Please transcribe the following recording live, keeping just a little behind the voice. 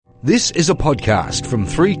This is a podcast from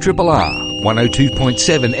 3RRR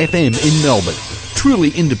 102.7 FM in Melbourne.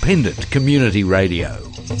 Truly independent community radio.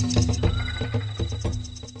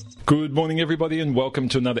 Good morning, everybody, and welcome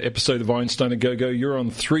to another episode of Einstein A Go-Go. You're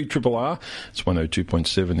on 3RRR. It's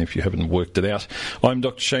 102.7 if you haven't worked it out. I'm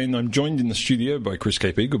Dr. Shane. I'm joined in the studio by Chris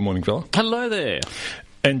KP. Good morning, fella. Hello there.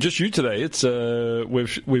 And just you today. It's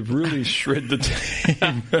we've really shred the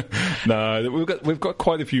team. No, we've got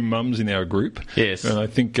quite a few mums in our group. Yes, and I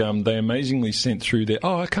think they amazingly sent through their.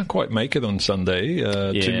 Oh, I can't quite make it on Sunday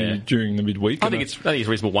to me during the midweek. I think it's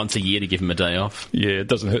reasonable once a year to give them a day off. Yeah, it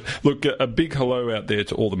doesn't hurt. Look, a big hello out there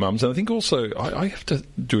to all the mums, and I think also I have to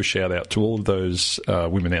do a shout out to all of those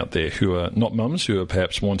women out there who are not mums, who are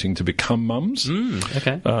perhaps wanting to become mums.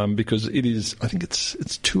 Okay, because it is. I think it's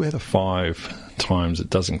 2 out of 5 times it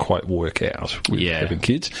doesn't quite work out with having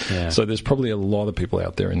kids. Yeah. So there's probably a lot of people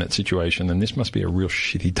out there in that situation, and this must be a real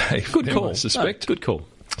shitty day for them, I suspect. Good call.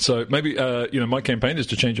 So maybe, my campaign is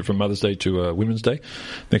to change it from Mother's Day to Women's Day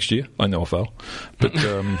next year. I know I'll fail, but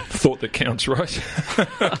thought that counts, right?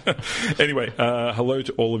 Anyway, hello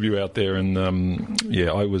to all of you out there. And,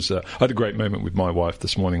 I had a great moment with my wife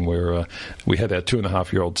this morning where we had our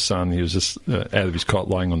 2.5-year-old son. He was just out of his cot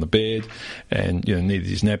lying on the bed and, needed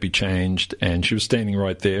his nappy changed. And she was standing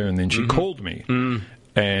right there, and then she called me.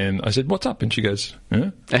 And I said, "What's up?" And she goes,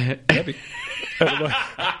 "Nappy." And I'm like,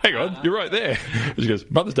 "Hang on, you're right there." She goes,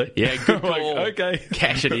 "Mother's Day." Yeah, good call. Like, okay.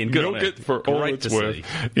 Cash it in. Good Milk it for all it's worth.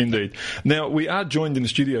 Indeed. Now, we are joined in the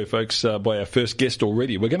studio, folks, by our first guest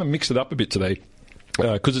already. We're going to mix it up a bit today.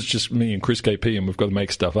 Because it's just me and Chris KP and we've got to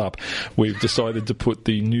make stuff up, we've decided to put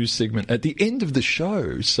the news segment at the end of the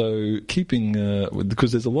show. So keeping,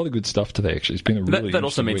 because there's a lot of good stuff today, actually. It's been a really That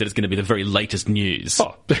also means that it's going to be the very latest news.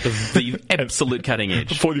 Oh. The absolute cutting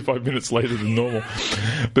edge. 45 minutes later than normal.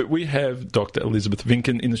 But we have Dr. Elizabeth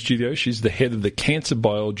Vinken in the studio. She's the head of the Cancer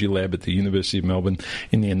Biology Lab at the University of Melbourne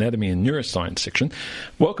in the Anatomy and Neuroscience section.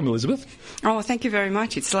 Welcome, Elizabeth. Oh, thank you very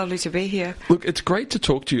much. It's lovely to be here. Look, it's great to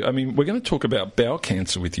talk to you. I mean, we're going to talk about bowel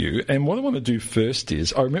cancer with you, and what I want to do first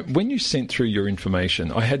is, I remember when you sent through your information,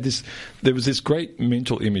 there was this great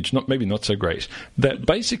mental image, maybe not so great, that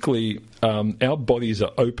basically our bodies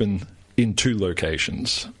are open in 2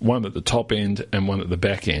 locations, one at the top end and one at the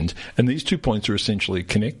back end, and these 2 points are essentially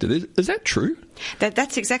connected. Is that true?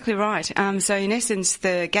 That's exactly right. So in essence,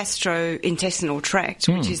 the gastrointestinal tract,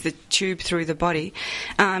 which is the tube through the body,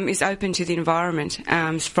 is open to the environment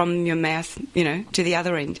from your mouth, to the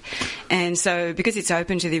other end. And so because it's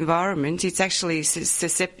open to the environment, it's actually,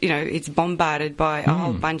 it's bombarded by a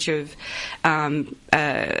whole bunch of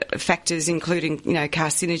factors, including,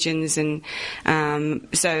 carcinogens. And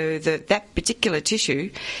so that particular tissue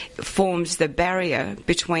forms the barrier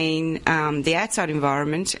between the outside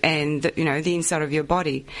environment and, the inside of your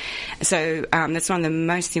body. So that's one of the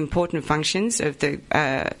most important functions of the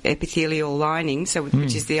epithelial lining,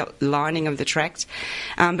 which is the lining of the tract,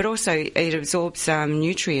 but also it absorbs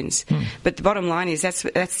nutrients. But the bottom line is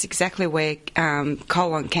that's exactly where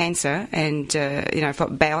colon cancer and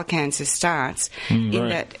bowel cancer starts, in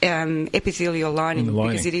that epithelial lining,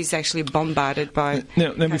 because it is actually bombarded by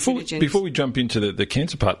now before we jump into the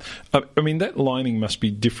cancer part, I mean, that lining must be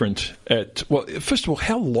different first of all,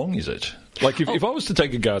 how long is it? Like if I was to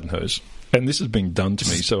take a garden hose, and this has been done to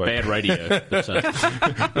me, so bad radio. But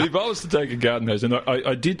if I was to take a garden hose, and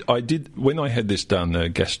I did when I had this done,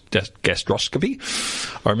 gastroscopy,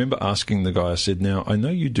 I remember asking the guy. I said, "Now I know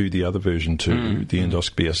you do the other version too, the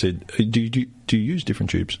endoscopy." I said, "Do you use different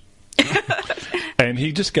tubes?" And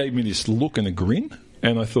he just gave me this look and a grin.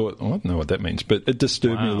 And I thought, I don't know what that means, but it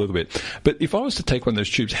disturbed me a little bit. But if I was to take one of those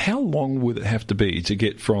tubes, how long would it have to be to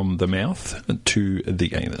get from the mouth to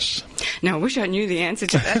the anus? Now, I wish I knew the answer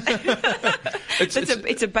to that.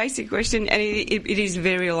 It's a basic question, and it is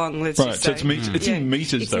very long, let's just say. So it's in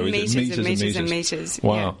metres, though, is it? Meters and meters.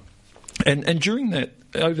 Wow. Yeah. And during that,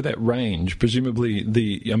 over that range, presumably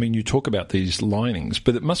you talk about these linings,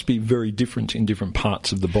 but it must be very different in different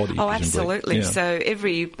parts of the body. Oh, absolutely. Yeah. So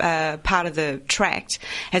every part of the tract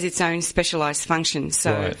has its own specialised function.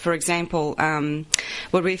 So, for example,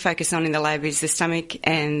 what we focus on in the lab is the stomach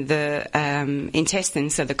and the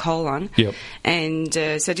intestines, so the colon. Yep. And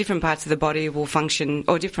so different parts of the body will function,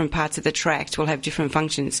 or different parts of the tract will have different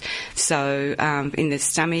functions. So in the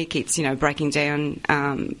stomach, it's, breaking down,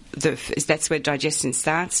 that's where digestion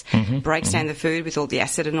starts, breaks down the food with all the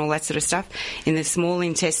acid and all that sort of stuff. In the small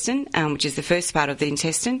intestine, which is the first part of the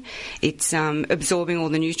intestine, it's absorbing all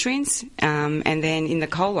the nutrients, and then in the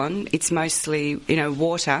colon, it's mostly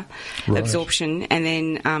water absorption, and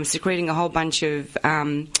then secreting a whole bunch of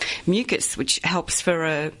mucus, which helps for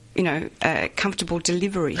a comfortable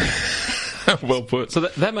delivery. Well put. So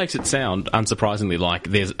that makes it sound, unsurprisingly, like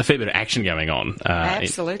there's a fair bit of action going on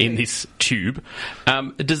Absolutely. in this tube.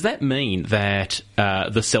 Does that mean that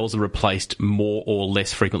the cells are replaced more or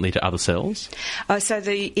less frequently to other cells? So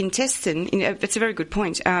the intestine, that's a very good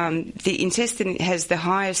point. The intestine has the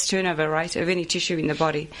highest turnover rate of any tissue in the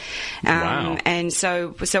body. Wow. And so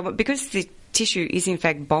because the tissue is in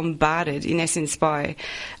fact bombarded in essence by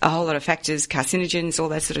a whole lot of factors, carcinogens, all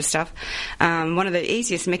that sort of stuff. One of the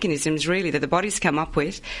easiest mechanisms really that the body's come up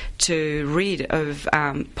with to rid of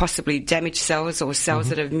possibly damaged cells or cells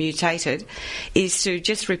that have mutated is to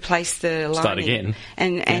just replace the lining. Start again.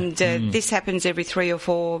 And this happens every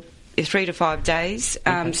 3 to 5 days.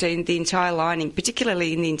 So in the entire lining,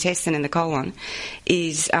 particularly in the intestine and the colon,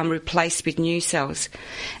 is replaced with new cells.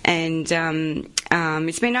 And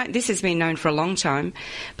this has been known for a long time,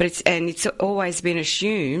 but it's always been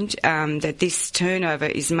assumed that this turnover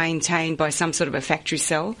is maintained by some sort of a factory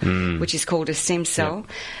cell, which is called a stem cell.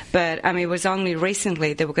 But it was only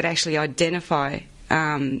recently that we could actually identify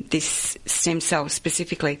this stem cell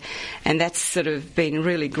specifically, and that's sort of been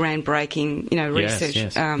really groundbreaking, research.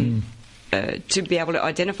 Yes. To be able to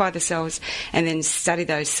identify the cells and then study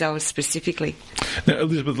those cells specifically. Now,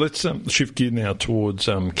 Elizabeth, let's shift gear now towards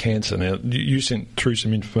cancer. Now, you sent through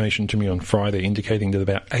some information to me on Friday indicating that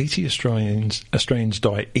about 80 Australians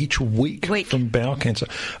die each week from bowel cancer.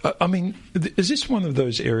 Is this one of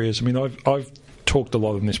those areas? I've talked a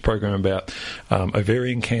lot in this program about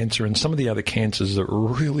ovarian cancer and some of the other cancers that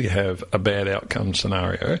really have a bad outcome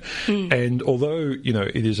scenario. And although,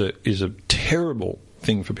 it is a terrible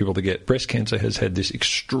thing for people to get, breast cancer has had this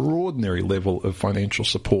extraordinary level of financial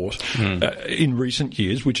support in recent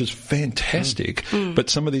years, which is fantastic. But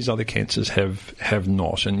some of these other cancers have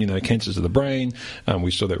not. And cancers of the brain, we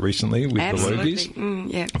saw that recently with Absolutely. the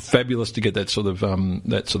Logies. Fabulous to get that sort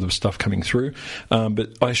of stuff coming through.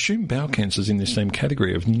 But I assume bowel cancer is in the same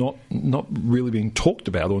category of not really being talked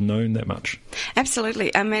about or known that much. Absolutely.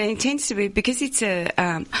 It tends to be because it's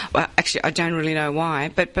actually I don't really know why,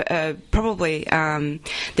 but probably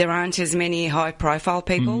there aren't as many high-profile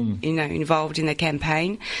people, involved in the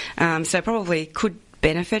campaign, so probably could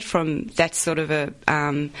benefit from that sort of a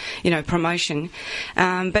promotion,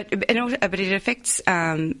 but it affects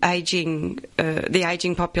the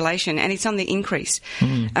aging population, and it's on the increase,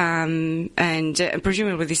 and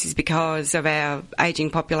presumably this is because of our aging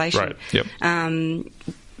population. Right. Yep.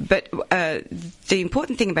 But the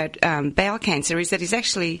important thing about bowel cancer is that it's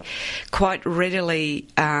actually quite readily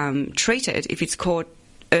treated if it's caught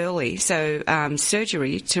early. So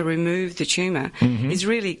surgery to remove the tumour is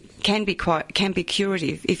really can be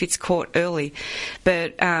curative if it's caught early,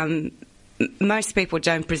 but most people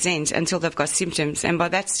don't present until they've got symptoms, and by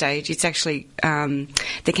that stage it's actually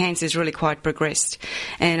the cancer is really quite progressed.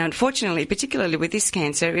 And unfortunately, particularly with this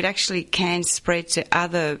cancer, it actually can spread to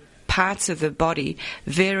other parts of the body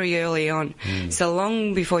very early on. So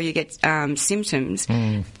long before you get symptoms,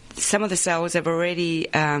 some of the cells have already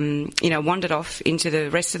wandered off into the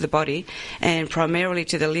rest of the body and primarily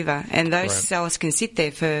to the liver, and those cells can sit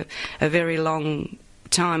there for a very long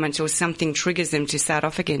time until something triggers them to start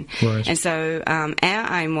off again. Right. And so our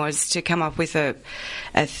aim was to come up with a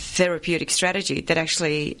therapeutic strategy that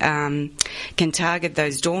actually can target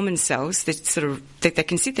those dormant cells that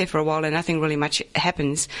can sit there for a while and nothing really much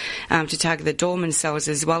happens, to target the dormant cells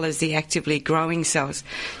as well as the actively growing cells.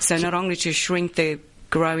 So not only to shrink the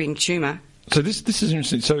growing tumour. So this is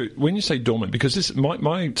interesting. So when you say dormant, because this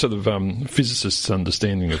my sort of physicist's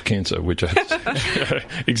understanding of cancer, which I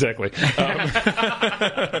exactly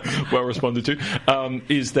well responded to,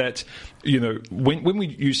 is that when we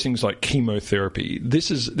use things like chemotherapy,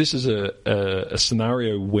 this is a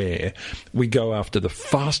scenario where we go after the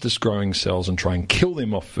fastest growing cells and try and kill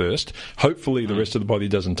them off first. Hopefully, the rest of the body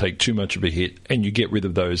doesn't take too much of a hit, and you get rid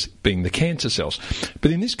of those being the cancer cells.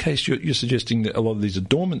 But in this case, you're suggesting that a lot of these are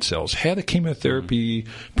dormant cells. How do chemotherapy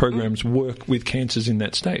programs work with cancers in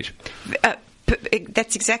that state?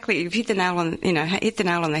 That's exactly, you've hit the nail on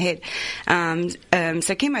the head.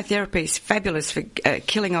 So chemotherapy is fabulous for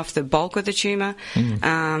killing off the bulk of the tumour,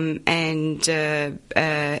 and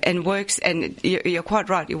works. And you're quite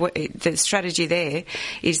right. The strategy there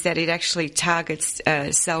is that it actually targets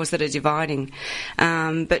cells that are dividing.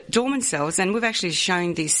 But dormant cells, and we've actually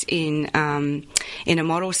shown this in a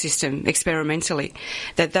model system experimentally,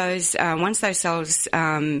 that those once those cells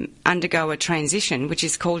undergo a transition, which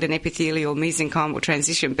is called an epithelial mesenchymal mesenchymal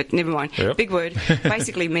transition, but never mind. Yep. Big word.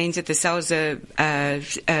 Basically means that the cells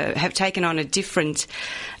have taken on a different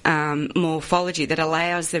morphology that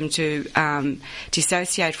allows them to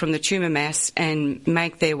dissociate from the tumour mass and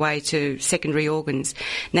make their way to secondary organs.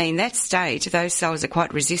 Now, in that state, those cells are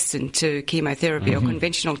quite resistant to chemotherapy or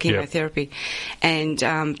conventional chemotherapy. Yep. And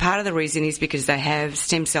part of the reason is because they have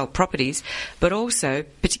stem cell properties, but also,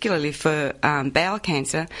 particularly for bowel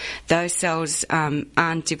cancer, those cells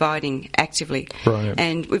aren't dividing actively. Right.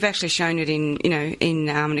 And we've actually shown it in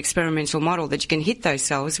an experimental model that you can hit those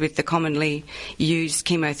cells with the commonly used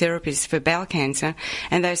chemotherapies for bowel cancer,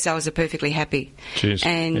 and those cells are perfectly happy. Jeez.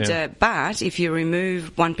 And but if you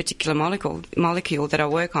remove one particular molecule that I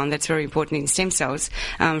work on that's very important in stem cells,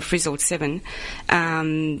 Frizzled-7,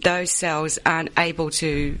 those cells aren't able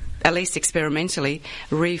to, at least experimentally,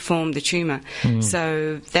 reform the tumour.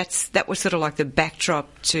 So that was sort of like the backdrop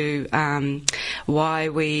to why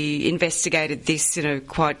we investigated this,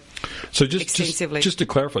 quite extensively. Just to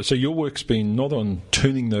clarify, so your work's been not on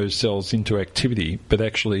turning those cells into activity, but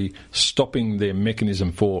actually stopping their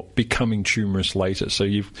mechanism for becoming tumorous later. So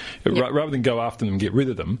you've rather than go after them and get rid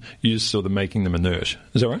of them, you're just sort of making them inert.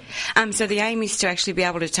 Is that right? So the aim is to actually be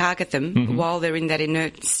able to target them while they're in that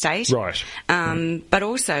inert state. Right. But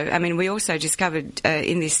also, we also discovered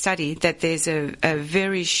in this study that there's a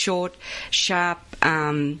very short, sharp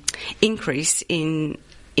increase in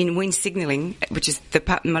Wnt signalling, which is the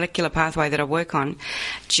molecular pathway that I work on,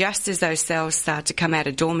 just as those cells start to come out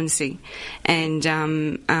of dormancy. And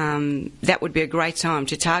that would be a great time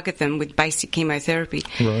to target them with basic chemotherapy.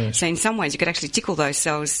 Right. So in some ways you could actually tickle those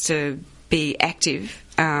cells to be active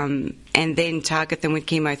and then target them with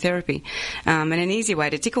chemotherapy. And an easy way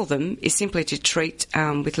to tickle them is simply to treat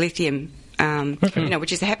with lithium,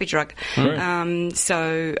 which is a happy drug. Right.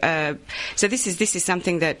 So this is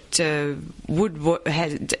something that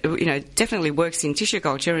definitely works in tissue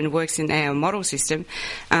culture and works in our model system.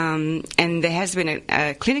 And there has been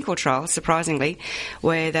a clinical trial, surprisingly,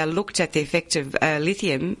 where they looked at the effect of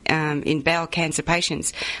lithium in bowel cancer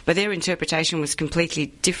patients, but their interpretation was completely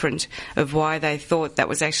different of why they thought that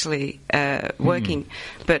was actually working.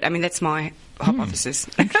 But that's my hypothesis.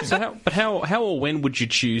 So how or when would you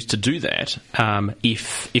choose to do that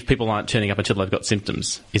if people aren't turning up until they've got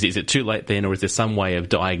symptoms? Is it too late then, or is there some way of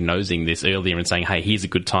diagnosing this earlier and saying, hey, here's a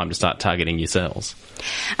good time to start targeting your cells?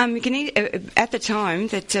 You can at the time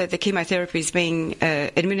that the chemotherapy is being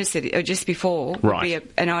administered, or just before, would be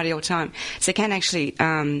an ideal time. So it can actually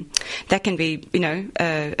that can be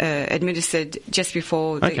administered just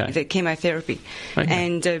before the chemotherapy,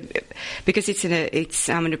 and because it's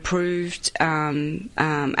an approved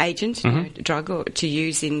agent, drug to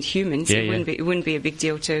use in humans, it wouldn't be a big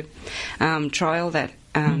deal to trial that.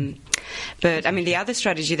 But the other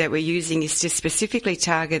strategy that we're using is to specifically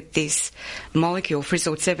target this molecule,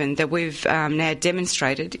 Frizzled-7, that we've now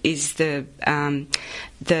demonstrated is the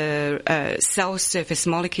cell surface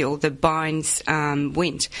molecule that binds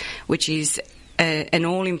Wnt, which is an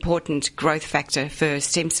all-important growth factor for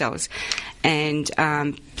stem cells, and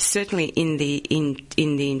certainly in the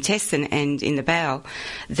intestine and in the bowel,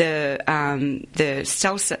 the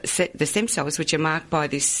stem cells, which are marked by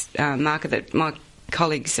this marker that my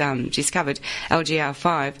colleagues discovered,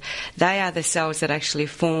 LGR5, they are the cells that actually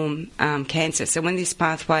form cancer. So when this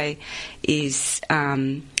pathway is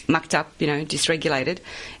mucked up, dysregulated,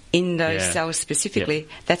 in those cells specifically,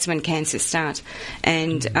 that's when cancers start.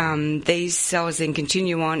 And these cells then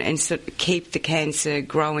continue on and sort of keep the cancer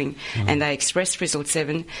growing. And they express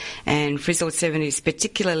Frizzled-7, and Frizzled-7 is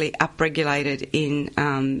particularly upregulated in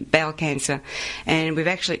bowel cancer. And we've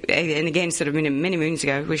actually, and again, sort of many moons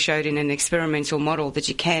ago, we showed in an experimental model that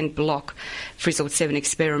you can block Frizzled-7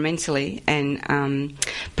 experimentally and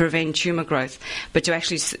prevent tumour growth. But to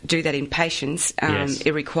actually do that in patients,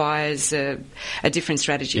 it requires a different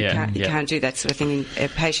strategy. You can't do that sort of thing in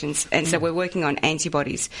patients. And so we're working on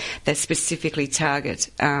antibodies that specifically target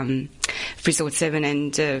Frizzled-7,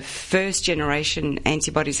 and first-generation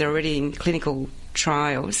antibodies are already in clinical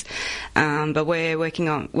trials, but we're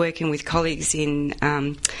working with colleagues in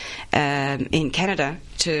Canada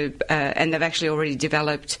and they've actually already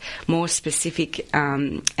developed more specific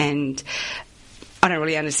and I don't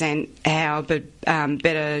really understand how, but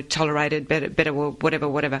better tolerated, better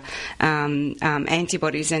whatever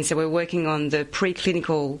antibodies. And so we're working on the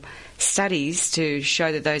preclinical studies to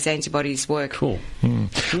show that those antibodies work. Cool.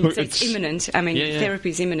 So it's imminent. Therapy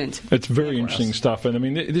is imminent. It's very interesting stuff.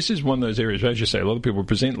 And this is one of those areas, as you say, a lot of people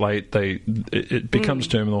present late, it becomes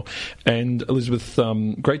terminal. And Elizabeth,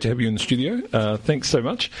 great to have you in the studio. Thanks so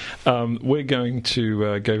much. We're going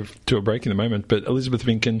to go to a break in a moment, but Elizabeth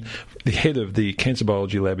Vinkin, the head of the Cancer Cancer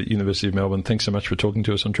Biology Lab at University of Melbourne. Thanks so much for talking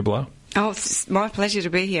to us on Triple R. Oh, it's my pleasure to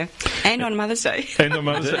be here, and on Mother's Day. And on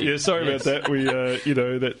Mother's Day, yeah. Sorry about that. We,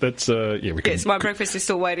 that's we can. Yes, my breakfast is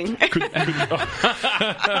still waiting.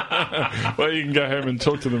 Well, you can go home and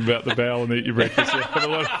talk to them about the bowel and eat your breakfast. Yeah, have a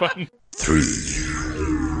lot of fun. 3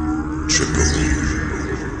 Triple R.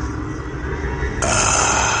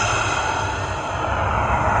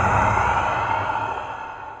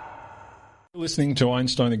 Listening to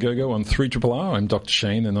Einstein a Go-Go on 3RRR. I'm Dr.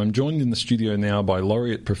 Shane, and I'm joined in the studio now by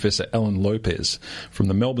Laureate Professor Alan Lopez from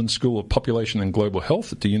the Melbourne School of Population and Global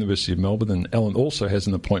Health at the University of Melbourne, and Alan also has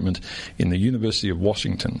an appointment in the University of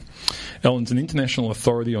Washington. Alan's an international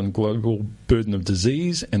authority on global burden of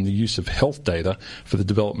disease and the use of health data for the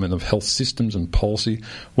development of health systems and policy.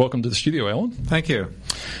 Welcome to the studio, Alan. Thank you.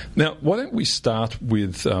 Now, why don't we start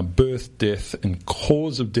with birth, death and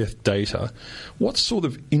cause of death data. What sort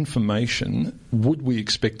of information would we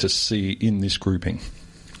expect to see in this grouping?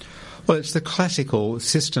 Well, it's the classical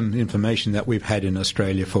system information that we've had in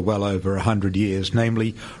Australia for well over 100 years,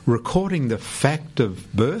 namely recording the fact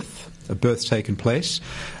of birth, a birth's taken place.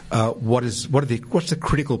 What's the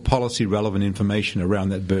critical policy relevant information around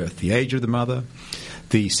that birth? The age of the mother,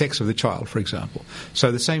 the sex of the child, for example.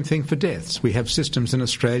 So the same thing for deaths. We have systems in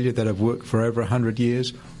Australia that have worked for over 100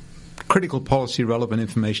 years. Critical policy relevant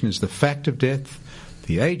information is the fact of death,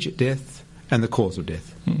 the age at death, and the cause of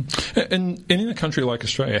death. And in a country like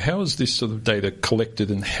Australia, how is this sort of data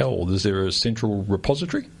collected and held? Is there a central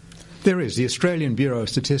repository? There is. The Australian Bureau of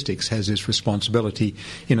Statistics has this responsibility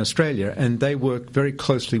in Australia, and they work very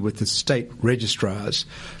closely with the state registrars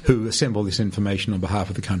who assemble this information on behalf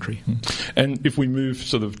of the country. And if we move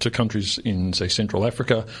sort of to countries in, say, Central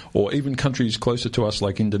Africa, or even countries closer to us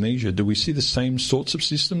like Indonesia, do we see the same sorts of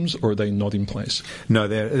systems, or are they not in place? No,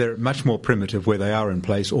 they're much more primitive where they are in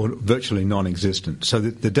place, or virtually non-existent. So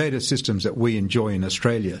the data systems that we enjoy in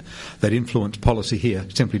Australia that influence policy here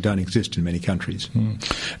simply don't exist in many countries.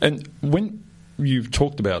 And when you've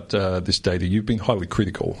talked about this data, you've been highly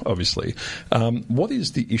critical, obviously. What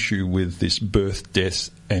is the issue with this birth, death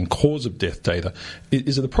and cause of death data?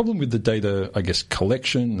 Is it a problem with the data, I guess,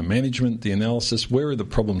 collection, the management, the analysis? Where are the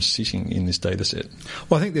problems sitting in this data set?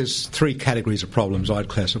 Well, I think there's 3 categories of problems I'd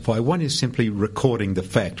classify. One is simply recording the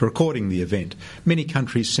fact, recording the event. Many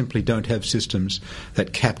countries simply don't have systems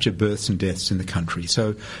that capture births and deaths in the country.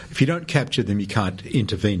 So if you don't capture them, you can't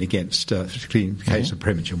intervene against, particularly in the case of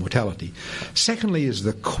premature mortality. Secondly is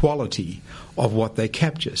the quality of what they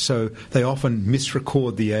capture. So they often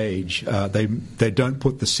misrecord the age. They don't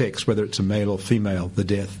put the sex, whether it's a male or female, the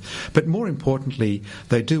death. But more importantly,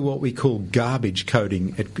 they do what we call garbage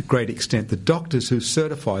coding at great extent. The doctors who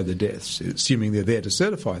certify the deaths, assuming they're there to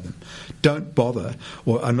certify them, don't bother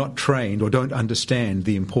or are not trained or don't understand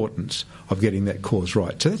the importance of getting that cause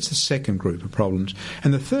right. So that's the second group of problems.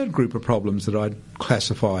 And the third group of problems that I'd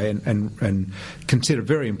classify and consider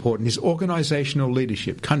very important is organisational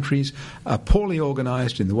leadership. Countries are poorly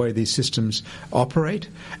organised in the way these systems operate,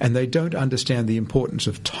 and they don't understand the importance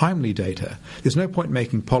of timely data. There's no point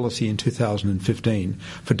making policy in 2015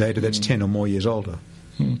 for data that's 10 or more years older.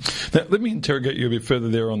 Now, let me interrogate you a bit further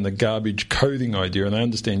there on the garbage coding idea, and I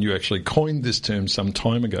understand you actually coined this term some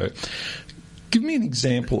time ago. Give me an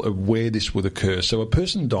example of where this would occur. So a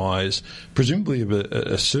person dies, presumably of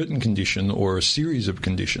a certain condition or a series of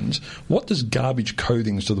conditions. What does garbage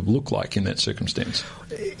coding sort of look like in that circumstance?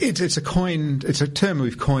 It's a term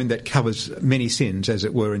we've coined that covers many sins, as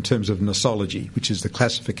it were, in terms of nosology, which is the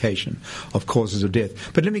classification of causes of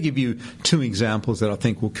death. But let me give you 2 examples that I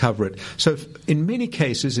think will cover it. So in many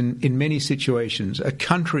cases, in many situations, a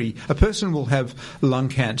person will have lung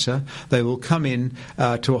cancer. They will come in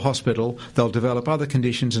to a hospital. They'll develop other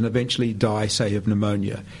conditions and eventually die, say, of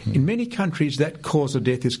pneumonia. In many countries, that cause of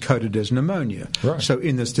death is coded as pneumonia. Right. So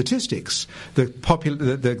in the statistics,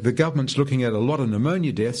 the government's looking at a lot of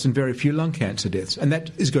pneumonia deaths and very few lung cancer deaths, and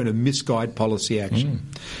that is going to misguide policy action.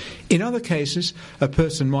 In other cases, a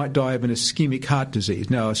person might die of an ischemic heart disease.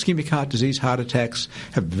 Now, ischemic heart disease, heart attacks,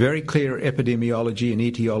 have very clear epidemiology and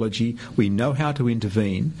etiology. We know how to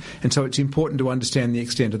intervene, and so it's important to understand the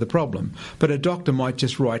extent of the problem. But a doctor might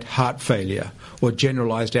just write heart failure or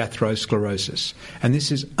generalised atherosclerosis, and this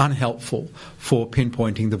is unhelpful for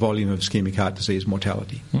pinpointing the volume of ischemic heart disease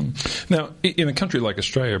mortality. Now, in a country like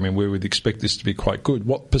Australia, I mean, where we'd expect this to be quite good,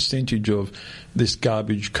 what percentage of this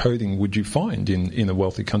garbage coding would you find in a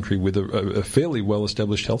wealthy country with a fairly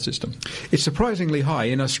well-established health system? It's surprisingly high.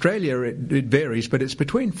 In Australia, it varies, but it's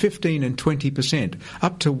between 15 and 20%.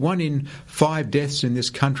 Up to 1 in 5 deaths in this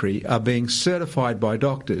country are being certified by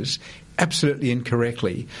doctors absolutely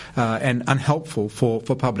incorrectly and unhelpful for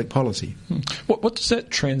public policy. What does that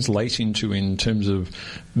translate into in terms of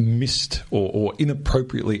missed or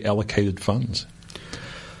inappropriately allocated funds?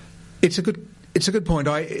 It's a good point.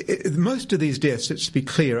 Most of these deaths, let's be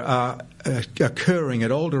clear, are occurring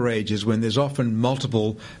at older ages when there's often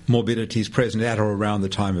multiple morbidities present at or around the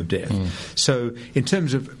time of death. So in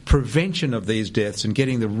terms of prevention of these deaths and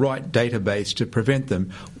getting the right database to prevent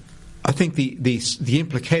them, I think the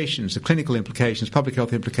implications, the clinical implications, public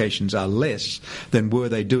health implications are less than were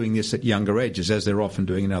they doing this at younger ages, as they're often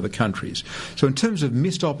doing in other countries. So in terms of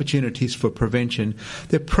missed opportunities for prevention,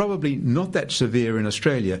 they're probably not that severe in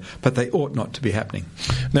Australia, but they ought not to be happening.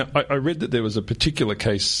 Now, I read that there was a particular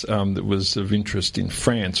case that was of interest in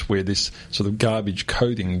France where this sort of garbage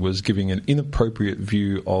coding was giving an inappropriate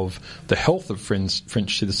view of the health of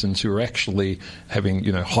French citizens who are actually having,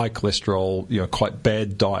 high cholesterol, quite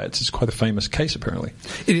bad diets. It's quite a famous case, apparently.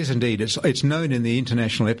 It is indeed. It's known in the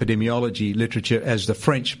international epidemiology literature as the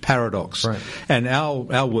French paradox. Right. And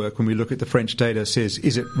our work, when we look at the French data, says,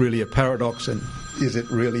 is it really a paradox and is it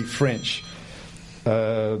really French?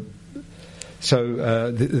 So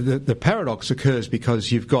the paradox occurs because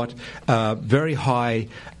you've got very high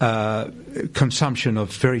consumption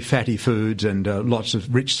of very fatty foods and lots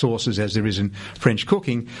of rich sauces, as there is in French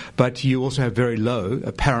cooking, but you also have very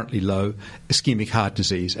apparently low, ischemic heart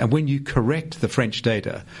disease. And when you correct the French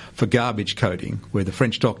data for garbage coding, where the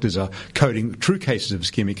French doctors are coding true cases of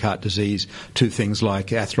ischemic heart disease to things like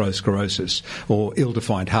atherosclerosis or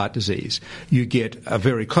ill-defined heart disease, you get a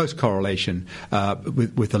very close correlation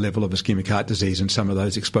with the level of ischemic heart disease and some of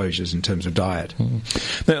those exposures in terms of diet.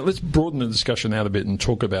 Now, let's broaden the discussion out a bit and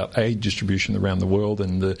talk about aid distribution around the world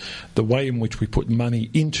and the way in which we put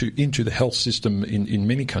money into the health system in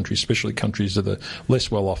many countries, especially countries that are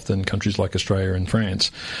less well off than countries like Australia and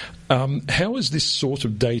France. How is this sort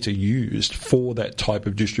of data used for that type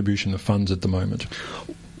of distribution of funds at the moment?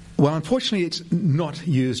 Well, unfortunately, it's not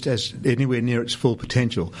used as anywhere near its full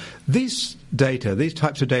potential. These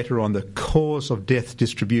types of data on the cause of death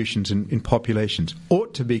distributions in populations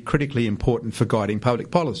ought to be critically important for guiding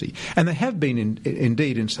public policy. And they have been,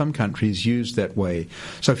 indeed, in some countries used that way.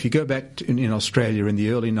 So if you go back in Australia in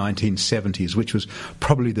the early 1970s, which was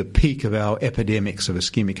probably the peak of our epidemics of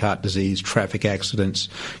ischemic heart disease, traffic accidents,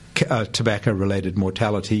 tobacco-related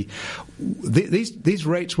mortality, these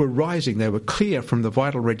rates were rising. They were clear from the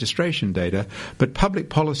vital registration data, but public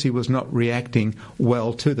policy was not reacting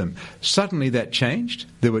well to them. Suddenly that changed.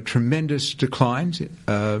 There were tremendous declines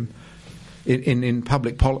in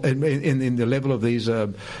the level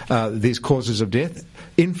of these causes of death,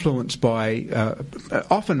 influenced by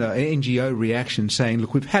often an NGO reaction saying,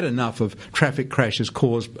 look, we've had enough of traffic crashes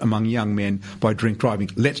caused among young men by drink driving.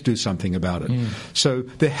 Let's do something about it. So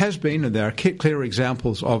there has been, and there are clear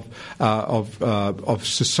examples of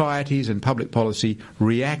societies and public policy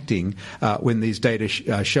reacting when these data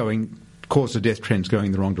showing cause of death trends going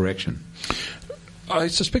in the wrong direction. I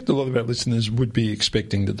suspect a lot of our listeners would be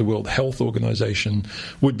expecting that the World Health Organization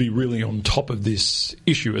would be really on top of this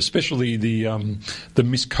issue, especially the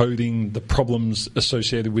miscoding, the problems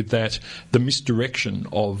associated with that, the misdirection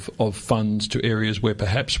of funds to areas where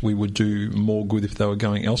perhaps we would do more good if they were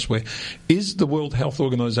going elsewhere. Is the World Health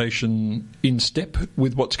Organization in step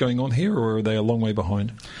with what's going on here, or are they a long way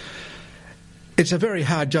behind? It's a very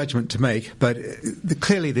hard judgment to make, but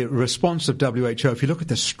clearly the response of WHO, if you look at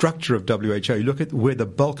the structure of WHO, you look at where the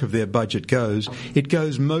bulk of their budget goes, it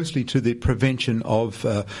goes mostly to the prevention of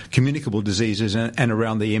communicable diseases and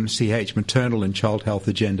around the MCH, maternal and child health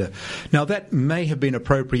agenda. Now, that may have been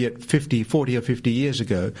appropriate 40 or 50 years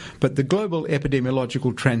ago, but the global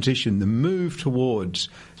epidemiological transition, the move towards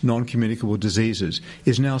non-communicable diseases,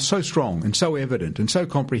 is now so strong and so evident and so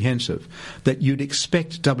comprehensive that you'd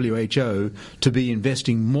expect WHO to be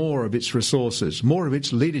investing more of its resources, more of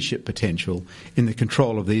its leadership potential in the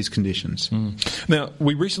control of these conditions. Now,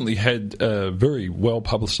 we recently had a very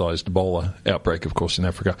well-publicised Ebola outbreak, of course, in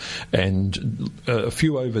Africa, and a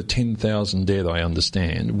few over 10,000 dead, I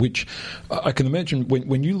understand, which I can imagine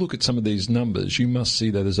when you look at some of these numbers, you must see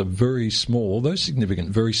that as a very small, although significant,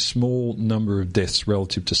 very small number of deaths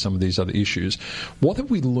relative to some of these other issues. What have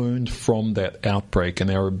we learned from that outbreak and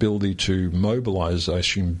our ability to mobilise, I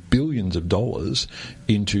assume, billions of dollars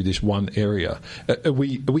into this one area? Are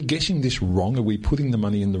we getting this wrong? Are we putting the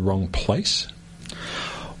money in the wrong place?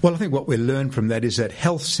 Well, I think what we learned from that is that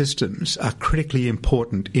health systems are critically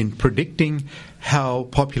important in predicting how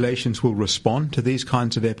populations will respond to these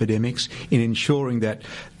kinds of epidemics, in ensuring that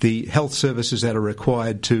the health services that are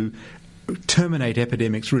required to terminate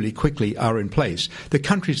epidemics really quickly are in place. The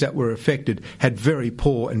countries that were affected had very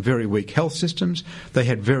poor and very weak health systems. They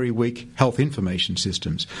had very weak health information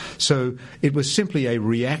systems. So it was simply a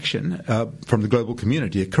reaction from the global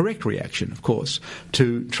community, a correct reaction, of course,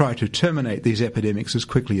 to try to terminate these epidemics as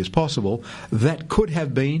quickly as possible. That could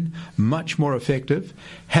have been much more effective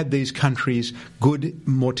had these countries good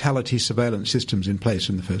mortality surveillance systems in place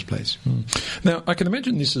in the first place. Now, I can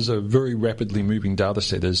imagine this is a very rapidly moving data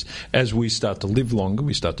set. As we start to live longer,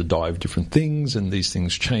 we start to die of different things, and these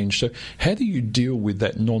things change. So how do you deal with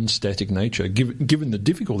that non-static nature, given the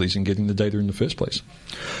difficulties in getting the data in the first place?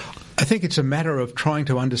 I think it's a matter of trying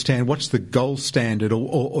to understand what's the gold standard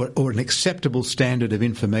or an acceptable standard of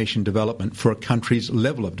information development for a country's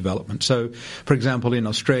level of development. So, for example, in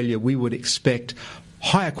Australia, we would expect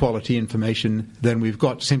higher quality information than we've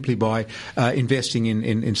got simply by investing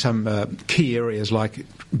in some key areas like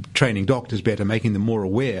training doctors better, making them more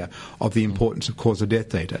aware of the importance of cause of death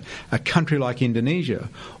data. A country like Indonesia,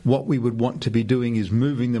 what we would want to be doing is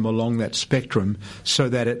moving them along that spectrum so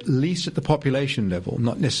that at least at the population level,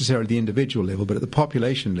 not necessarily the individual level, but at the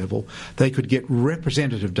population level, they could get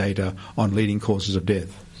representative data on leading causes of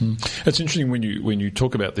death. It's interesting when you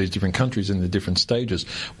talk about these different countries and the different stages.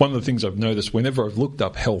 One of the things I've noticed whenever I've looked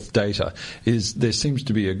up health data is there seems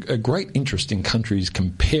to be a great interest in countries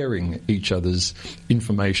comparing each other's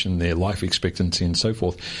information, their life expectancy and so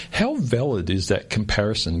forth. How valid is that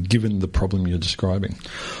comparison given the problem you're describing?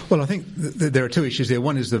 Well, I think there are two issues there.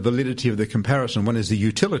 One is the validity of the comparison. One is the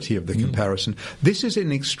utility of the comparison. This is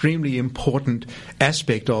an extremely important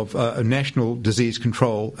aspect of national disease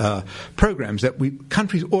control programs that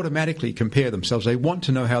countries automatically compare themselves. They want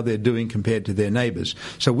to know how they're doing compared to their neighbours.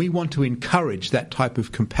 So we want to encourage that type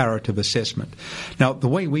of comparative assessment. Now, the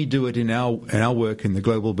way we do it in our work in the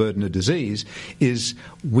global burden of disease is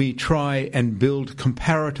we try and build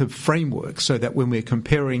comparative frameworks so that when we're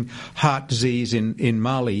comparing heart disease in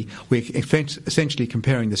Mali, we're essentially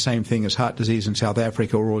comparing the same thing as heart disease in South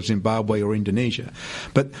Africa or Zimbabwe or Indonesia.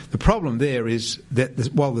 But the problem there is that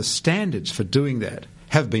while the standards for doing that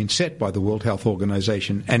have been set by the World Health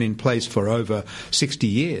Organization and in place for over 60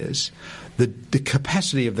 years, the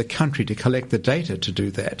capacity of the country to collect the data to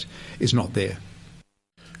do that is not there.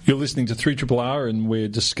 You're listening to 3RRR, and we're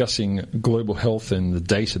discussing global health and the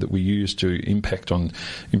data that we use to impact on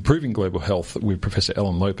improving global health with Professor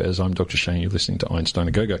Alan Lopez. I'm Dr. Shane. You're listening to Einstein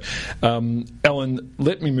A Go-Go. Alan,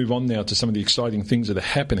 let me move on now to some of the exciting things that are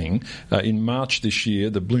happening. In March this year,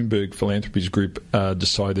 the Bloomberg Philanthropies Group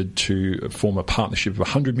decided to form a partnership, a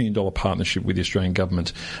 $100 million partnership with the Australian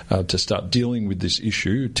government to start dealing with this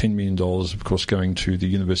issue. $10 million, of course, going to the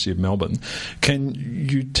University of Melbourne. Can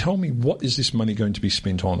you tell me what is this money going to be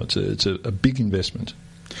spent on? It's a big investment.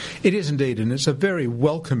 It is indeed, and it's a very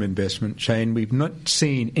welcome investment, Shane. We've not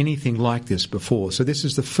seen anything like this before. So this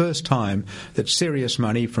is the first time that serious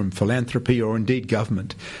money from philanthropy or indeed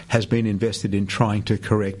government has been invested in trying to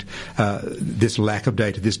correct this lack of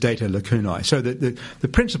data, this data lacunae. So the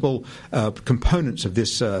principal components of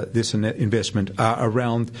this investment are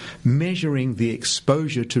around measuring the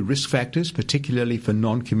exposure to risk factors, particularly for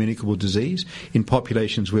non-communicable disease, in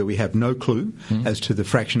populations where we have no clue as to the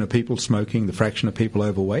fraction of people smoking, the fraction of people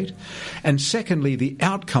overweight. And secondly, the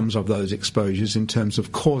outcomes of those exposures in terms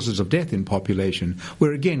of causes of death in population,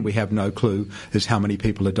 where again we have no clue as how many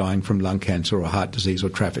people are dying from lung cancer or heart disease or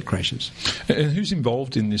traffic crashes. And who's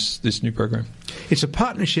involved in this new program? It's a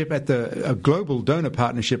partnership a global donor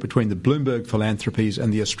partnership between the Bloomberg Philanthropies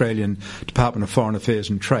and the Australian Department of Foreign Affairs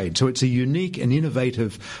and Trade. So it's a unique and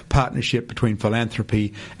innovative partnership between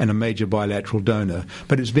philanthropy and a major bilateral donor.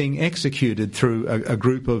 But it's being executed through a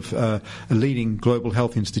group of leading global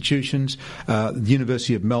health institutions. The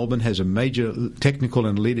University of Melbourne has a major technical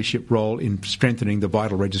and leadership role in strengthening the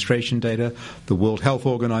vital registration data. The World Health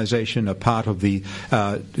Organization, a part of the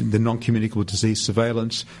non-communicable disease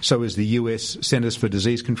surveillance. So is the US Centers for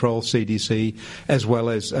Disease Control, CDC, as well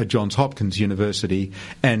as Johns Hopkins University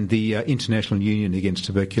and the International Union Against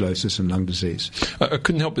Tuberculosis and Lung Disease. I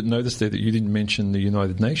couldn't help but notice there that you didn't mention the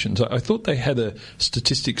United Nations. I thought they had a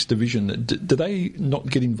statistics division. Do they not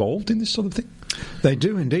get involved in this sort of thing? They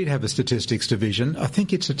do indeed have a statistics division. I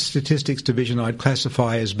think it's a statistics division I'd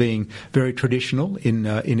classify as being very traditional in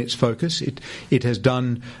its focus. It has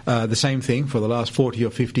done the same thing for the last 40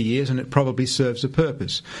 or 50 years, and it probably serves a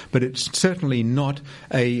purpose. But it's certainly not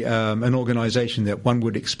an organisation that one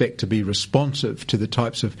would expect to be responsive to the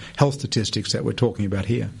types of health statistics that we're talking about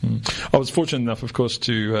here. I was fortunate enough, of course,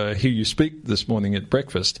 to hear you speak this morning at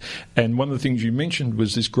breakfast, and one of the things you mentioned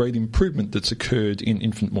was this great improvement that's occurred in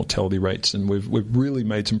infant mortality rates, and we've we've really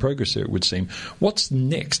made some progress there, it would seem. What's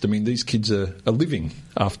next? I mean, these kids are living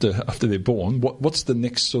after they're born. What's the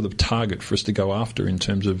next sort of target for us to go after in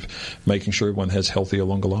terms of making sure everyone has healthier,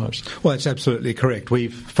 longer lives? Well, that's absolutely correct.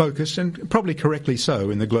 We've focused, and probably correctly so,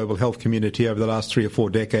 in the global health community over the last 3 or 4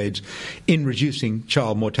 decades in reducing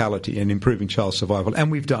child mortality and improving child survival,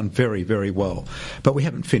 and we've done very, very well. But we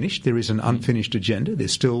haven't finished. There is an unfinished agenda.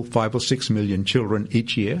 There's still 5 or 6 million children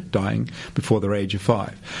each year dying before their age of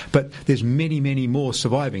 5. But there's many, many more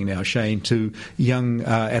surviving now, Shane, to young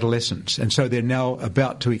adolescents. And so they're now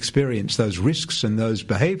about to experience those risks and those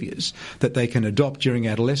behaviours that they can adopt during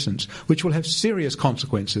adolescence, which will have serious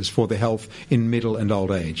consequences for their health in middle and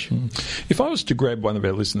old age. If I was to grab one of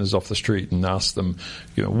our listeners off the street and ask them,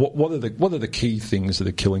 what are the key things that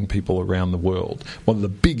are killing people around the world? What are the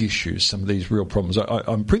big issues, some of these real problems?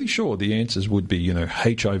 I'm pretty sure the answers would be,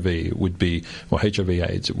 HIV, it would be, or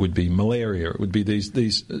HIV/AIDS, it would be malaria, it would be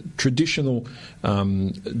these traditional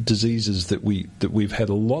diseases that we've had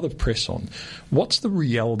a lot of press on. What's the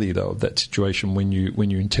reality, though, of that situation when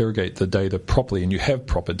you interrogate the data properly and you have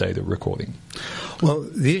proper data recording? Well,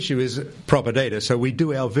 the issue is proper data, so we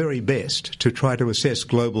do our very best to try to assess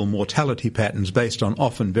global mortality patterns based on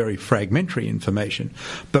often very fragmentary information.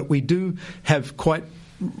 But we do have quite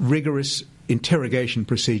rigorous interrogation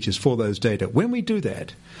procedures for those data. When we do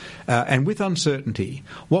that, and with uncertainty,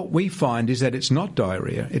 what we find is that it's not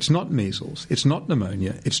diarrhea, it's not measles, it's not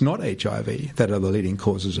pneumonia, it's not HIV that are the leading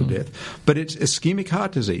causes of death, but it's ischemic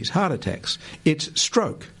heart disease, heart attacks, it's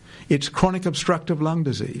stroke, it's chronic obstructive lung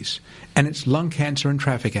disease, and it's lung cancer and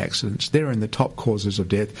traffic accidents. They're in the top causes of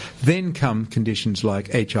death. Then come conditions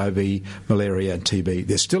like HIV, malaria, and TB.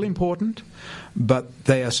 They're still important, but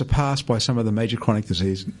they are surpassed by some of the major chronic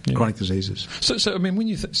diseases. So I mean, when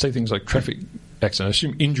you say things like traffic accident, I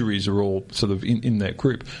assume injuries are all sort of in that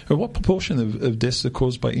group. And what proportion of deaths are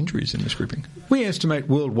caused by injuries in this grouping? We estimate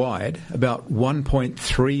worldwide about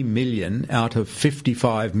 1.3 million out of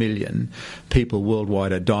 55 million people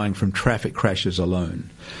worldwide are dying from traffic crashes alone.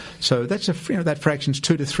 So that's that fraction's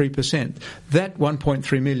 2 to 3%. That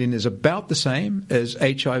 1.3 million is about the same as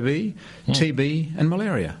HIV, TB, and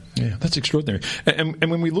malaria. Yeah, that's extraordinary.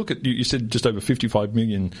 And when we look at, you said just over 55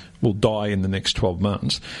 million will die in the next 12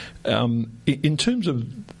 months. In terms of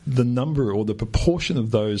the number or the proportion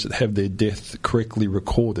of those that have their death correctly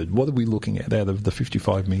recorded, what are we looking at out of the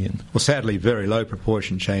 55 million? Well, sadly, very low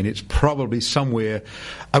proportion, Shane. It's probably somewhere,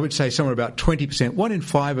 I would say somewhere about 20%. 1 in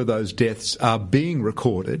 5 of those deaths are being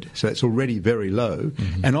recorded, so it's already very low.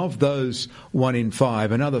 Mm-hmm. And of those 1 in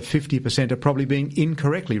 5, another 50% are probably being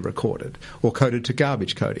incorrectly recorded or coded to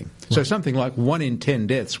garbage coding. Right. So something like 1 in 10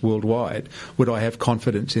 deaths worldwide would I have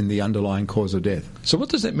confidence in the underlying cause of death. So what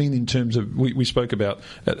does that mean in terms of, we spoke about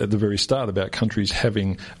at the very start about countries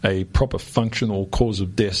having a proper functional cause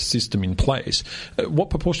of death system in place. What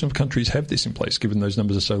proportion of countries have this in place, given those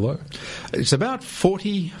numbers are so low? It's about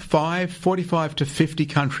 45 to 50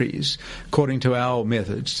 countries, according to our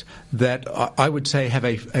methods, that I would say have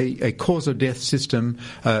a cause of death system,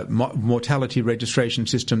 mortality registration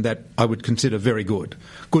system that I would consider very good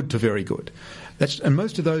to very good. And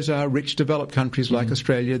most of those are rich, developed countries like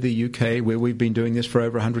Australia, the UK, where we've been doing this for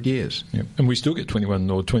over 100 years. Yeah. And we still get 21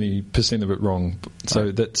 or 20% of it wrong. So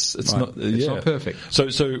right. It's right. It's not perfect.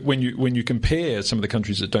 So when you compare some of the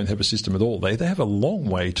countries that don't have a system at all, they have a long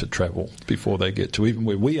way to travel before they get to even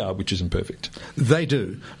where we are, which isn't perfect. They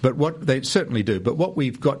do, but they certainly do. But what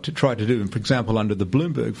we've got to try to do, and for example, under the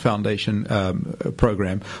Bloomberg Foundation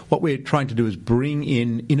program, what we're trying to do is bring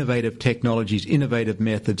in innovative technologies, innovative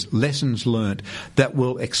methods, lessons learned that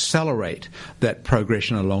will accelerate that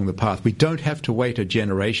progression along the path. We don't have to wait a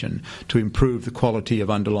generation to improve the quality of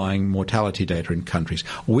underlying mortality data in countries.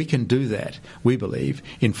 We can do that, we believe,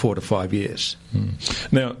 in 4 to 5 years.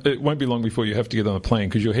 Now, it won't be long before you have to get on a plane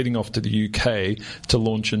because you're heading off to the UK to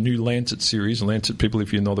launch a new Lancet series. Lancet, people,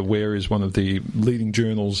 if you're not aware, is one of the leading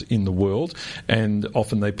journals in the world, and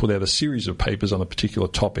often they put out a series of papers on a particular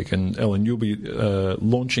topic. And Ellen, you'll be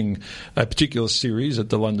launching a particular series at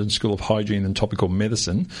the London School of Hygiene and Topical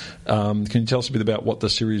Medicine. Can you tell us a bit about what the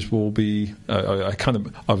series will be?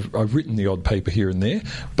 I've written the odd paper here and there,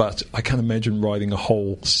 but I can't imagine writing a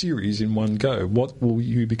whole series in one go. What will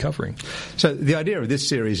you be covering? So the idea of this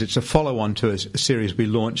series, it's a follow-on to a series we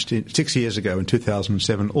launched 6 years ago in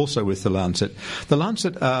 2007, also with the Lancet. The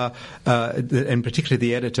Lancet, and particularly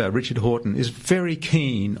the editor, Richard Horton, is very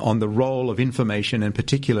keen on the role of information and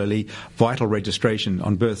particularly vital registration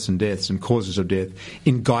on births and deaths and causes of death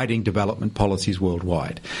in guiding development policies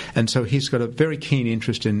worldwide. And so he's got a very keen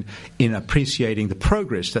interest in appreciating the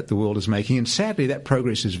progress that the world is making. And sadly, that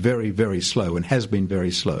progress is very, very slow and has been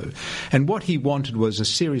very slow. And what he wanted was a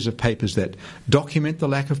series of papers that document the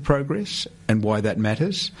lack of progress and why that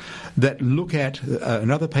matters, that look at,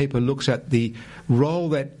 another paper looks at the role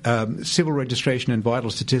that civil registration and vital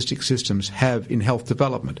statistics systems have in health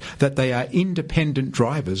development, that they are independent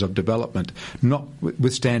drivers of development,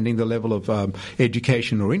 notwithstanding the level of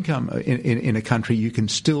education or income in a country. You can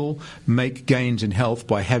still make gains in health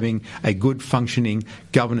by having a good functioning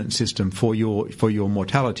governance system for your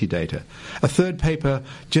mortality data. A third paper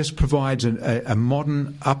just provides a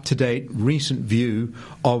modern, up-to-date, recent view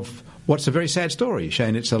of what's a very sad story,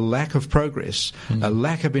 Shane. It's a lack of progress, a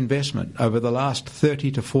lack of investment over the last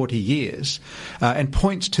 30 to 40 years, and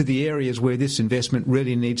points to the areas where this investment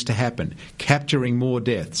really needs to happen. Capturing more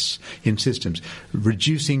deaths in systems,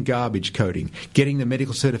 reducing garbage coding, getting the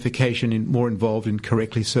medical certification more involved in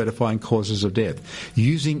correctly certifying causes of death,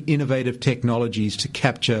 using innovative technologies to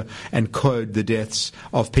capture and code the deaths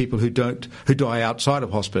of people who die outside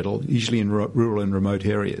of hospital, usually in rural and remote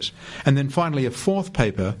areas. And then finally, a fourth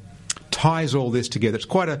paper ties all this together. It's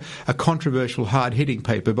quite a controversial, hard-hitting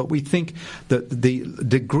paper, but we think that the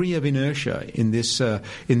degree of inertia in this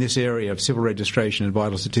area of civil registration and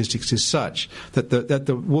vital statistics is such that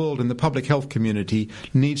the world and the public health community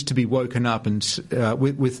needs to be woken up and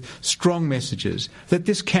with strong messages that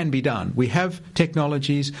this can be done. We have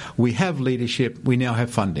technologies, we have leadership, we now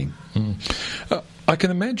have funding. I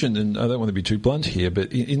can imagine, and I don't want to be too blunt here,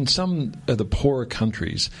 but in some of the poorer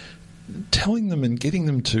countries, telling them and getting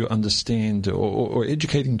them to understand or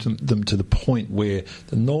educating them to the point where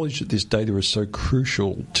the knowledge that this data is so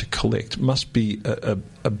crucial to collect must be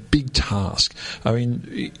a big task. I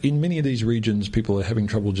mean, in many of these regions, people are having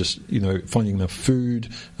trouble just, finding enough food.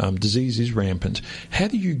 Disease is rampant. How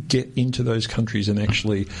do you get into those countries and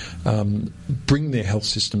actually bring their health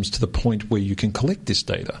systems to the point where you can collect this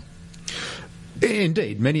data?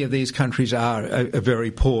 Indeed, many of these countries are very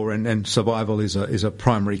poor, and survival is a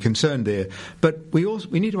primary concern there. But we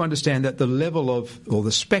need to understand that the level of, or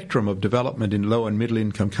the spectrum of development in low and middle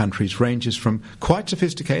income countries ranges from quite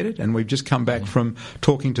sophisticated, and we've just come back from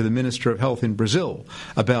talking to the Minister of Health in Brazil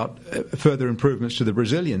about further improvements to the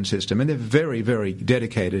Brazilian system, and they're very, very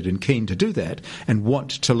dedicated and keen to do that and want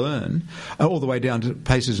to learn, all the way down to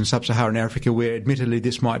places in sub-Saharan Africa where admittedly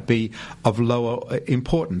this might be of lower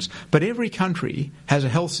importance. But every country has a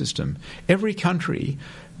health system. Every country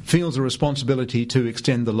feels a responsibility to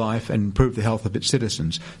extend the life and improve the health of its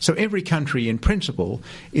citizens. So every country, in principle,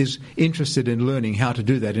 is interested in learning how to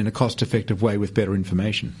do that in a cost-effective way with better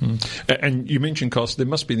information. And you mentioned cost. There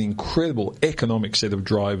must be an incredible economic set of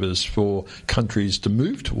drivers for countries to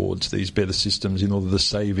move towards these better systems in order to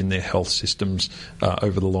save in their health systems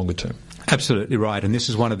over the longer term. Absolutely right, and this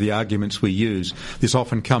is one of the arguments we use. This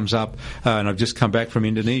often comes up, and I've just come back from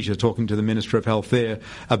Indonesia talking to the Minister of Health there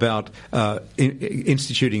about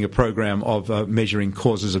instituting a program of measuring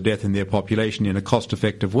causes of death in their population in a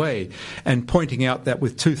cost-effective way, and pointing out that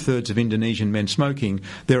with 2/3 of Indonesian men smoking,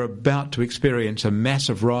 they're about to experience a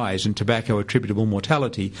massive rise in tobacco attributable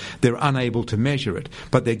mortality. They're unable to measure it,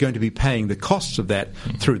 but they're going to be paying the costs of that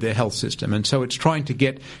through their health system. And so it's trying to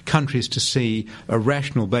get countries to see a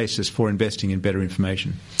rational basis for investing in better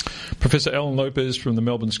information. Professor Alan Lopez from the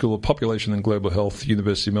Melbourne School of Population and Global Health,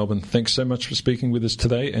 University of Melbourne, thanks so much for speaking with us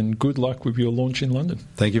today, and good luck with your launch in London.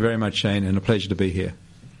 Thank you very much, Shane, and a pleasure to be here.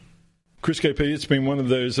 Chris KP, it's been one of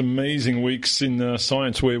those amazing weeks in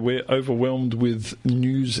science where we're overwhelmed with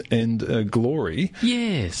news and glory.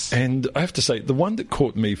 Yes. And I have to say, the one that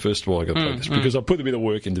caught me, first of all, I got to play this, because I put a bit of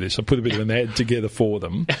work into this. I put a bit of an ad together for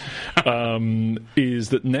them, is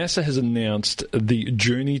that NASA has announced the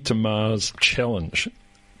Journey to Mars Challenge.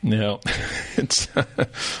 Now, it's like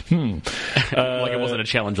it wasn't a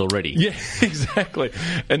challenge already. Yeah, exactly.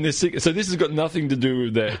 And so this has got nothing to do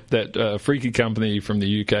with that freaky company from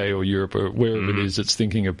the UK or Europe or wherever it is that's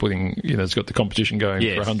thinking of putting, it's got the competition going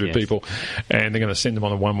for 100 people, and they're going to send them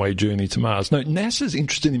on a one-way journey to Mars. No, NASA's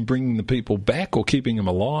interested in bringing the people back or keeping them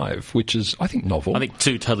alive, which is, I think, novel. I think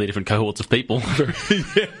two totally different cohorts of people.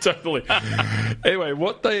 Yeah, totally. Anyway,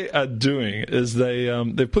 what they are doing is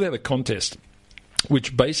they've put out a contest,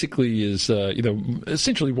 which basically is,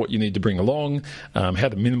 essentially what you need to bring along, how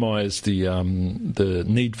to minimise the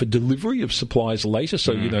need for delivery of supplies later.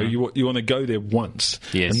 So, you want to go there once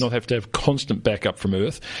and not have to have constant backup from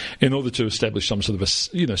Earth in order to establish some sort of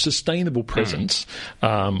a, sustainable presence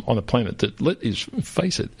on a planet that is,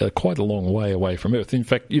 face it, quite a long way away from Earth. In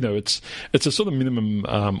fact, it's a sort of minimum,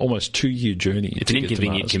 almost 2-year journey. It's an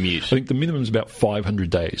inconvenient commute. I think the minimum is about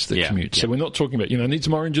 500 days, the commute. So we're not talking about, need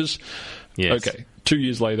some oranges. Yes. Okay, 2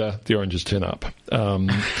 years later, the oranges turn up.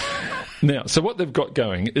 Now, so what they've got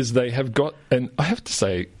going is they have got, and I have to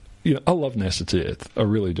say, I love NASA to death. I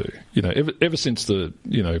really do. Ever since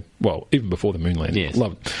even before the moon landing. Yes.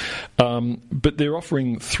 Love it. But they're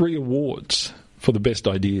offering 3 awards for the best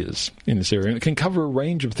ideas in this area, and it can cover a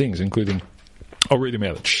range of things, including, I'll read them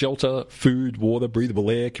out. It's shelter, food, water, breathable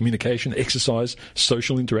air, communication, exercise,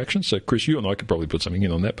 social interaction. So, Chris, you and I could probably put something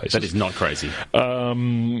in on that basis. That is not crazy.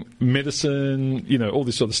 Medicine, all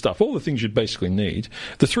this sort of stuff. All the things you'd basically need.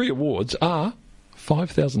 The 3 awards are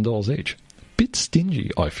 $5,000 each. Bit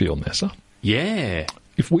stingy, I feel, NASA. Yeah.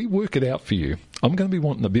 If we work it out for you, I'm going to be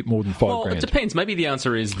wanting a bit more than $5,000. Well, it depends. Maybe the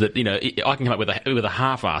answer is that I can come up with a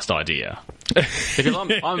half-assed idea because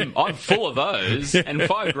I'm full of those, and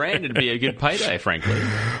 $5,000 would be a good payday, frankly.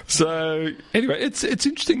 So anyway, it's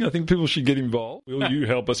interesting. I think people should get involved. Will you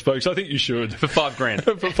help us, folks? I think you should for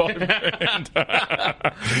 $5,000. For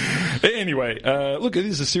 $5,000. Anyway, look, it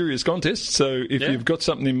is a serious contest. So if you've got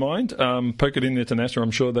something in mind, poke it in there to NASA. I'm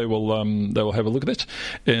sure they will have a look at it,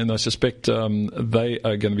 and I suspect they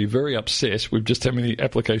are going to be very upset with just how many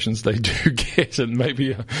applications they do get, and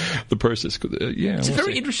maybe the process could. It's a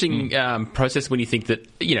very interesting process when you think that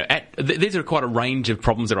these are quite a range of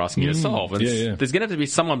problems they're asking you to solve. And there's going to have to be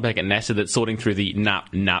someone back at NASA that's sorting through the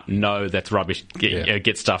no, that's rubbish.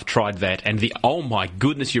 Get stuff. Tried that, and the oh my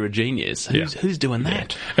goodness, you're a genius. Who's doing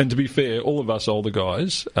that? And to be fair, all of us older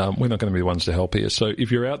guys, we're not going to be the ones to help here. So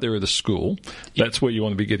if you're out there at a school, that's where you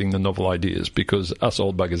want to be getting the novel ideas, because us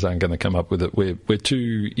old buggers aren't going to come up with it. We're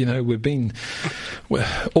too,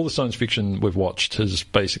 all the science fiction we've watched has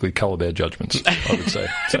basically coloured our judgments, I would say.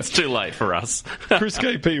 It's too late for us. Chris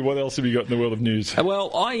KP, what else have you got in the world of news?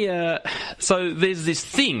 Well, so there's this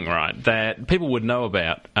thing, right, that people would know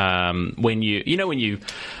about when you...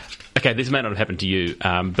 Okay, this may not have happened to you,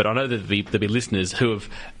 but I know that there'll be listeners who have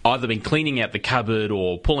either been cleaning out the cupboard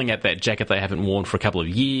or pulling out that jacket they haven't worn for a couple of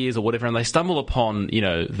years or whatever, and they stumble upon,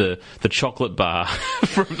 the chocolate bar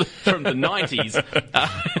from the 90s,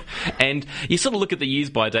 and you sort of look at the use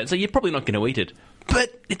by date and say, you're probably not going to eat it.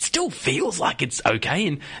 But it still feels like it's okay,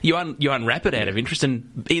 and you unwrap it out of interest,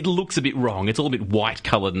 and it looks a bit wrong. It's all a bit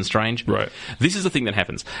white-coloured and strange. Right. This is the thing that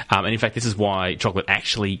happens, and in fact, this is why chocolate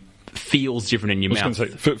actually feels different in your mouth. Say,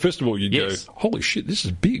 first of all, you'd go, holy shit, this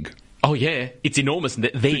is big. Oh yeah, it's enormous.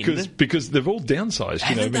 Then because they've all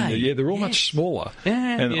downsized, they're all much smaller.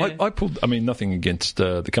 I pulled, nothing against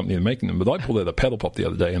the company that are making them, but I pulled out a paddle pop the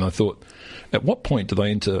other day, and I thought, at what point do they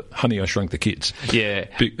enter Honey, I Shrunk the Kids? Yeah,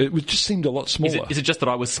 it just seemed a lot smaller. Is it just that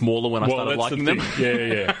I was smaller when I started liking them?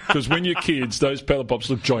 Yeah. Because when you're kids, those paddle pops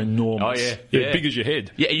look ginormous. Oh yeah, big as your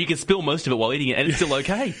head. Yeah, you can spill most of it while eating it, and it's still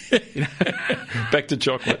okay. Back to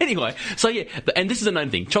chocolate. Anyway, so and this is a known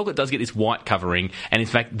thing. Chocolate does get this white covering, and in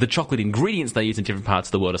fact, the chocolate ingredients they use in different parts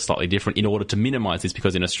of the world are slightly different in order to minimise this,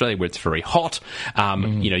 because in Australia, where it's very hot,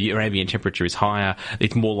 your ambient temperature is higher,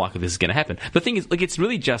 it's more likely this is going to happen. The thing is, it's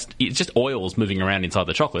really just oils moving around inside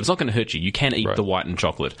the chocolate. It's not going to hurt you. You can eat the whitened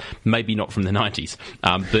chocolate. Maybe not from the 90s.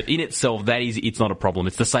 But in itself, it's not a problem.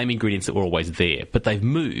 It's the same ingredients that were always there, but they've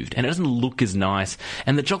moved, and it doesn't look as nice,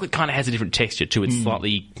 and the chocolate kind of has a different texture too. It's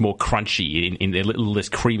slightly more crunchy, in a little less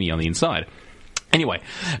creamy on the inside. Anyway,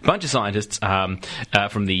 a bunch of scientists in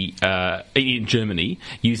Germany,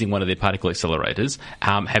 using one of their particle accelerators,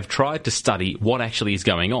 have tried to study what actually is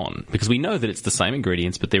going on, because we know that it's the same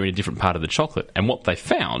ingredients, but they're in a different part of the chocolate. And what they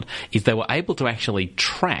found is they were able to actually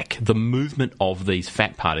track the movement of these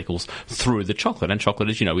fat particles through the chocolate. And chocolate,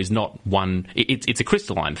 as you know, is not one... It's a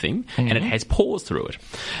crystalline thing, and it has pores through it.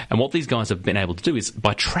 And what these guys have been able to do is,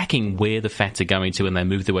 by tracking where the fats are going to and they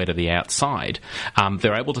move their way to the outside,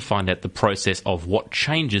 they're able to find out the process of what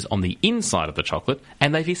changes on the inside of the chocolate,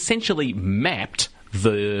 and they've essentially mapped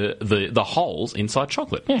the holes inside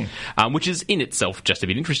chocolate, which is in itself just a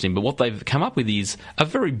bit interesting. But what they've come up with is a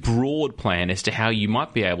very broad plan as to how you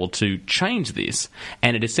might be able to change this,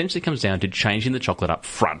 and it essentially comes down to changing the chocolate up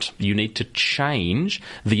front. You need to change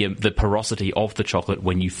the porosity of the chocolate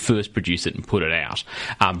when you first produce it and put it out.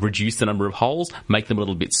 Reduce the number of holes, make them a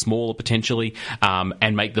little bit smaller potentially,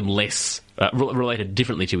 and make them less related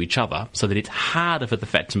differently to each other, so that it's harder for the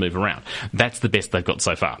fat to move around. That's the best they've got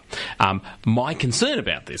so far. My concern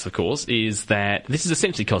about this, of course, is that this is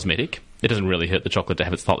essentially cosmetic. It doesn't really hurt the chocolate to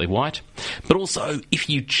have it slightly white. But also, if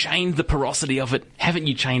you change the porosity of it, haven't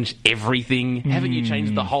you changed everything? Haven't you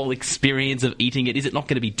changed the whole experience of eating it? Is it not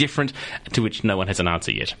going to be different? To which no one has an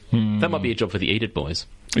answer yet. That might be a job for the Eat It boys.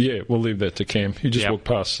 Yeah, we'll leave that to Cam. He just walked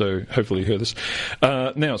past, so hopefully he heard us.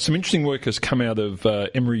 Now, some interesting work has come out of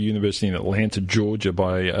Emory University in Atlanta, Georgia,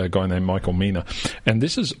 by a guy named Michael Mina. And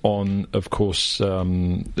this is on, of course,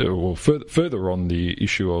 further on the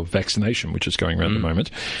issue of vaccination, which is going around at the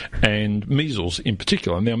moment, and measles in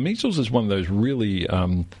particular. Now, measles is one of those really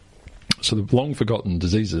sort of long-forgotten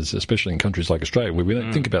diseases, especially in countries like Australia, where we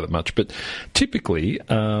don't think about it much. But typically,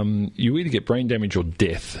 you either get brain damage or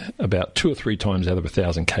death about 2 or 3 times out of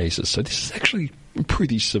 1,000 cases. So this is actually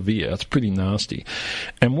pretty severe. It's pretty nasty.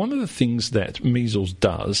 And one of the things that measles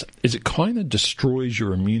does is it kind of destroys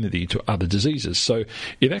your immunity to other diseases. So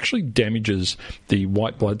it actually damages the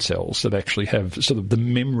white blood cells that actually have sort of the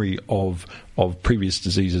memory of previous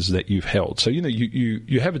diseases that you've held. So,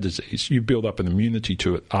 you have a disease, you build up an immunity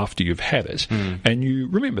to it after you've had it, and you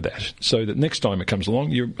remember that, so that next time it comes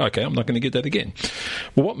along, you're, okay, I'm not going to get that again.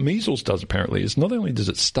 Well, what measles does, apparently, is not only does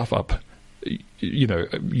it stuff up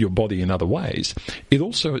your body in other ways, it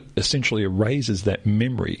also essentially erases that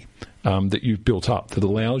memory that you've built up that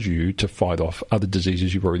allows you to fight off other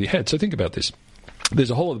diseases you've already had. So think about this. There's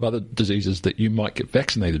a whole lot of other diseases that you might get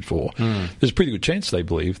vaccinated for. There's a pretty good chance, they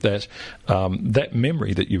believe, that that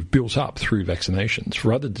memory that you've built up through vaccinations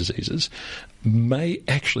for other diseases may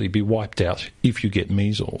actually be wiped out if you get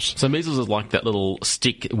measles. So measles is like that little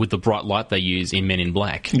stick with the bright light they use in Men in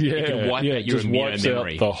Black. Yeah, it can wipe out your just wipes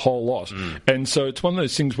memory. out the whole lot. And so it's one of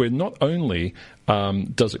those things where not only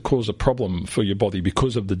does it cause a problem for your body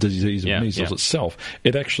because of the disease of measles itself,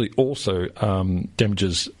 it actually also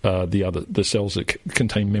damages the cells that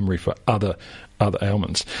contain memory for other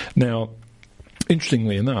ailments. Now,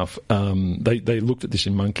 interestingly enough, they looked at this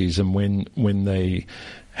in monkeys, and when they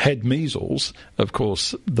had measles, of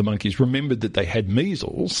course, the monkeys remembered that they had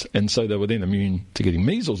measles, and so they were then immune to getting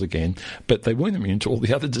measles again, but they weren't immune to all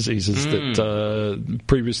the other diseases that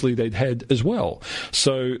previously they'd had as well.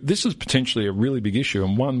 So this is potentially a really big issue,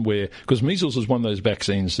 and one where, because measles is one of those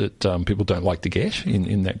vaccines that people don't like to get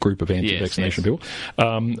in that group of anti-vaccination people,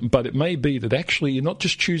 but it may be that actually you're not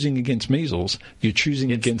just choosing against measles, you're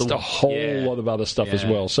choosing against a whole lot of other stuff as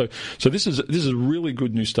well. So this is a really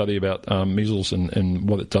good new study about measles and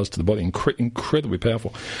what it does to the body. Incredibly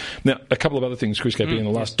powerful. Now, a couple of other things, Chris KP,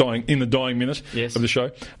 in the dying minute of the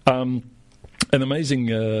show. An amazing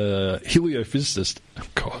heliophysicist.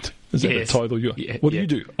 God, is that the title? What do you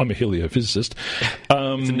do? I'm a heliophysicist.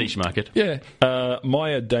 It's a niche market. Yeah.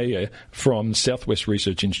 Maya Daya from Southwest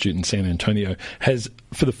Research Institute in San Antonio has,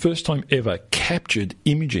 for the first time ever, captured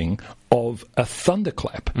imaging of a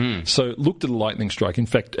thunderclap. So looked at a lightning strike. In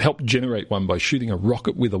fact, helped generate one by shooting a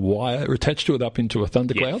rocket with a wire attached to it up into a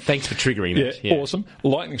thundercloud. Yeah, thanks for triggering that. Yeah, awesome.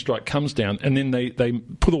 Lightning strike comes down, and then they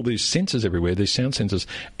put all these sensors everywhere, these sound sensors,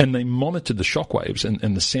 and they monitored the shock waves and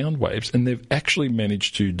the sound waves, and they've actually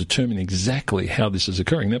managed to determine exactly how this is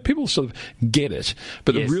occurring. Now, people sort of get it,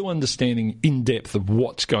 but the real understanding in depth of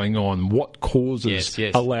what's going on, what causes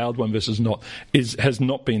a loud one versus not, has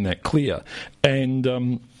not been that clear.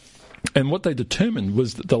 And what they determined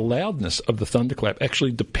was that the loudness of the thunderclap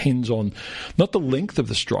actually depends on not the length of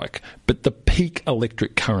the strike, but the peak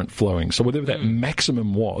electric current flowing. So whatever that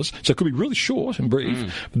maximum was, so it could be really short and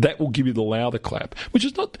brief, that will give you the louder clap, which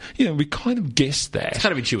is not, we kind of guessed that. It's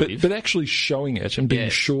kind of intuitive. But actually showing it and being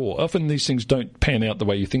sure, often these things don't pan out the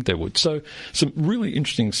way you think they would. So some really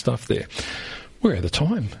interesting stuff there. We're out of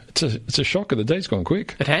time. It's a shocker. The day's gone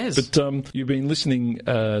quick. It has. But you've been listening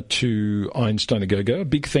to Einstein A Go-Go. A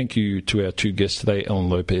big thank you to our two guests today, Ellen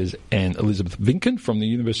Lopez and Elizabeth Vinken from the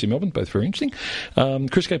University of Melbourne. Both very interesting.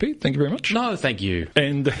 Chris KP, thank you very much. No, thank you.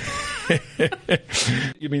 And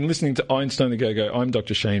you've been listening to Einstein A Go-Go. I'm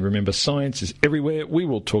Dr. Shane. Remember, science is everywhere. We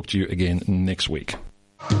will talk to you again next week.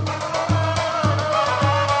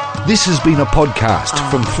 This has been a podcast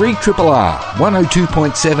from 3RRR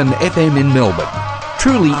 102.7 FM in Melbourne.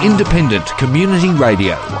 Truly independent community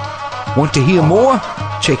radio. Want to hear more?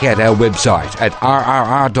 Check out our website at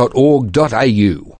rrr.org.au.